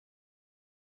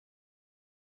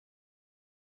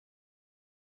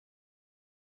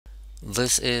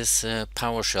This is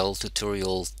PowerShell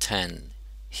tutorial 10.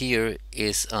 Here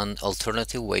is an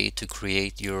alternative way to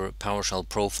create your PowerShell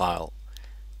profile.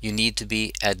 You need to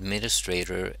be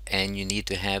administrator and you need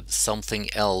to have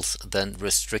something else than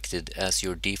restricted as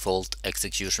your default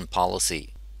execution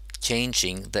policy.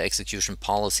 Changing the execution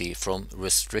policy from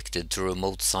restricted to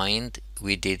remote signed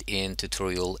we did in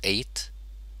tutorial 8,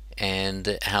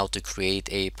 and how to create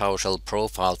a PowerShell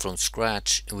profile from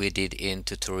scratch we did in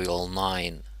tutorial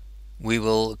 9. We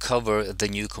will cover the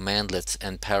new commandlets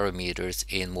and parameters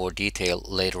in more detail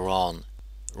later on.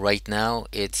 Right now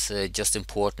it's just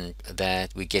important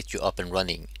that we get you up and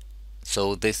running.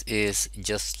 So this is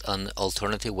just an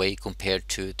alternative way compared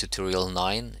to tutorial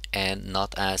 9 and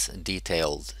not as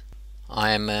detailed.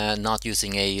 I'm not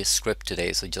using a script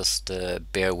today, so just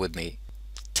bear with me.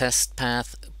 Test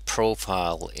path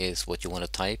profile is what you want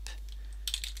to type.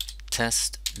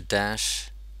 Test dash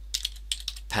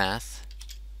path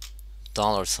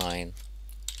 $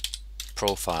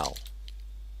 profile.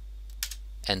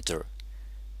 Enter.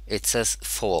 It says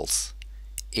false.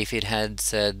 If it had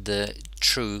said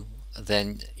true,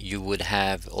 then you would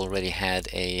have already had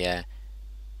a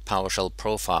PowerShell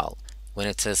profile. When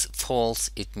it says false,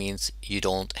 it means you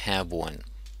don't have one.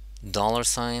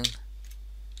 $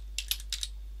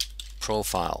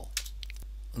 profile.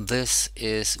 This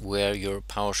is where your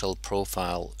PowerShell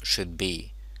profile should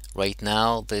be. Right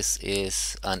now this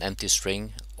is an empty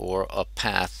string or a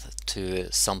path to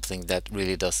something that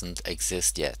really doesn't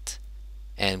exist yet.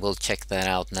 And we'll check that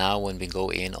out now when we go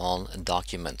in on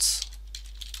documents.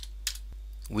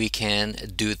 We can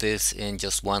do this in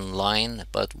just one line,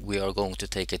 but we are going to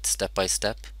take it step by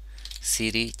step.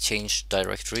 cd change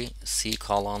directory c:\/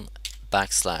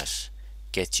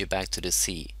 gets you back to the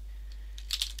C.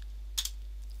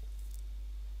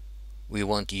 We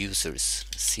want users,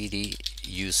 cd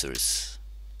users,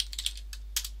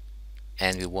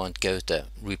 and we want Goethe.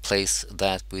 Replace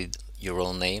that with your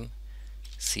own name,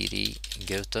 cd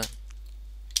Goethe,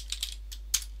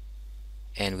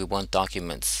 and we want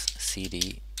documents,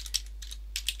 cd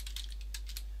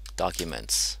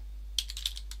documents.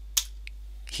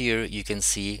 Here you can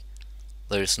see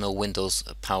there's no Windows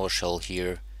PowerShell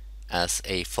here as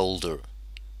a folder,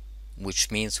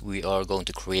 which means we are going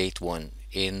to create one.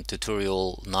 In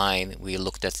tutorial 9 we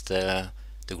looked at the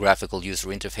graphical user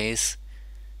interface.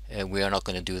 We are not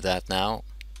going to do that now,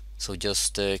 so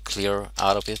just clear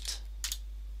out of it.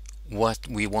 What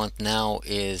we want now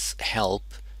is help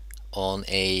on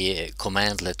a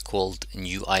commandlet called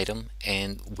new item,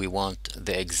 and we want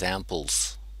the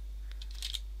examples.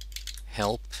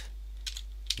 Help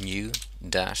new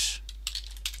dash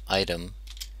item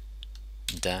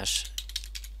dash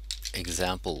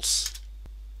examples,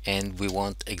 and we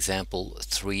want example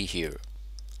 3 here.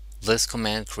 This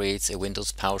command creates a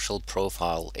Windows PowerShell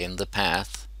profile in the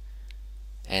path,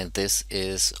 and this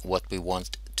is what we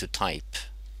want to type,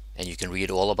 and you can read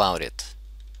all about it.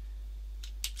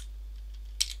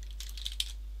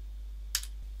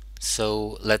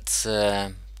 So let's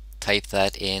type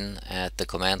that in at the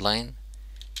command line.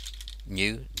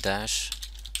 New dash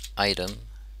item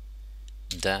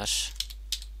dash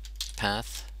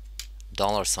path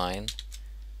 $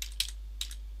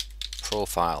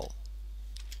 profile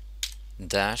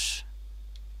dash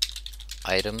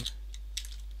item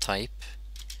type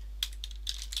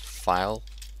file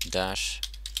dash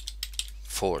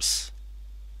force,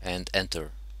 and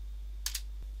enter.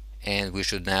 And we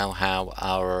should now have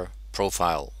our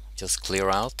profile. Just clear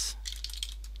out.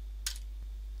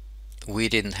 We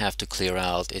didn't have to clear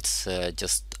out, it's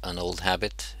just an old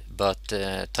habit, but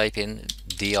type in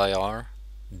dir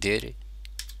dir,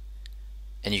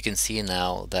 and you can see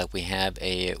now that we have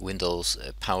a Windows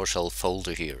PowerShell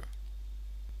folder here.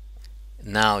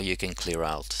 Now you can clear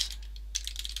out.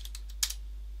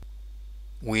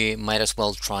 We might as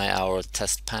well try our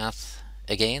test path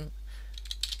again.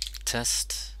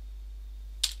 Test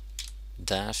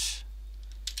dash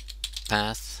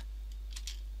path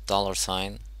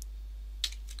 $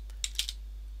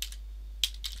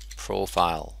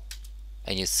 profile,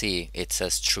 and you see it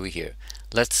says true here.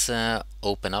 Let's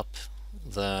open up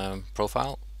the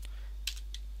profile,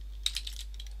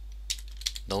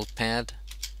 notepad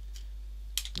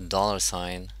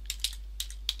 $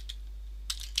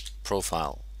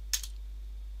 profile.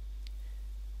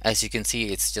 As you can see,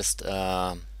 it's just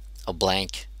a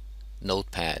blank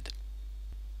notepad.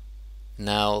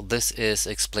 Now this is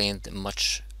explained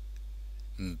much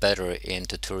better in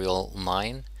tutorial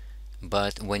 9,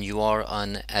 but when you are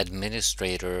an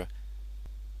administrator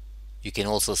you can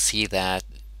also see that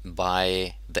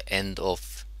by the end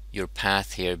of your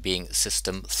path here being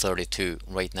system32.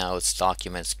 Right now it's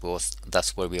documents because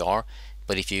that's where we are,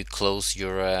 but if you close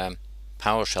your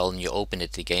PowerShell and you open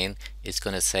it again, it's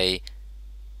going to say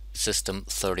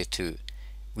system32.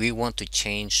 We want to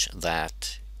change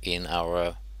that in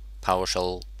our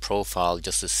PowerShell profile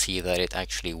just to see that it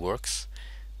actually works.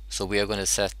 So we are going to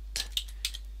set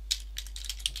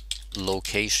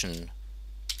location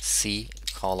C:\\.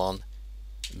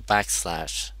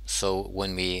 So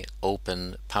when we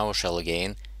open PowerShell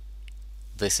again,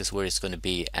 this is where it's going to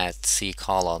be at C:\,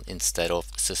 instead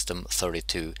of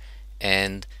system32.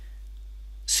 And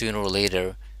sooner or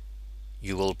later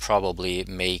you will probably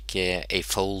make a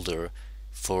folder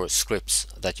for scripts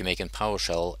that you make in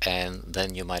PowerShell, and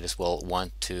then you might as well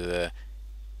want to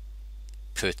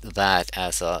put that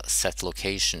as a set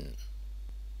location.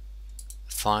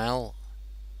 File,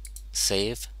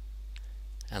 save,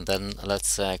 and then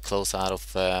let's close out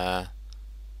of the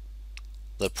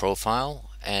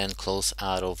profile and close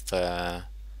out of the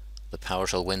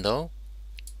PowerShell window,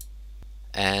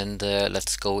 and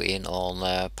let's go in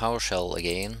on PowerShell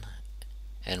again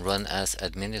and run as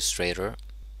administrator.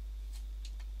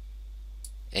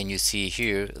 And you see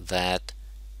here that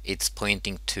it's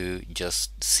pointing to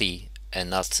just C and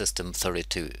not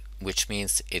system32, which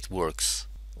means it works.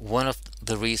 One of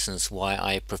the reasons why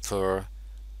I prefer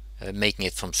making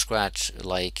it from scratch,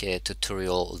 like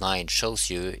tutorial 9 shows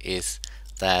you, is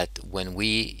that when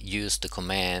we use the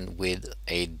command with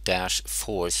a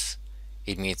 -force,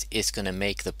 it means it's going to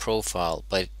make the profile,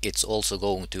 but it's also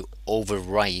going to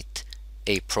overwrite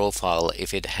a profile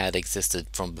if it had existed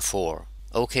from before.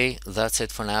 Okay, that's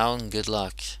it for now, and good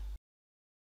luck.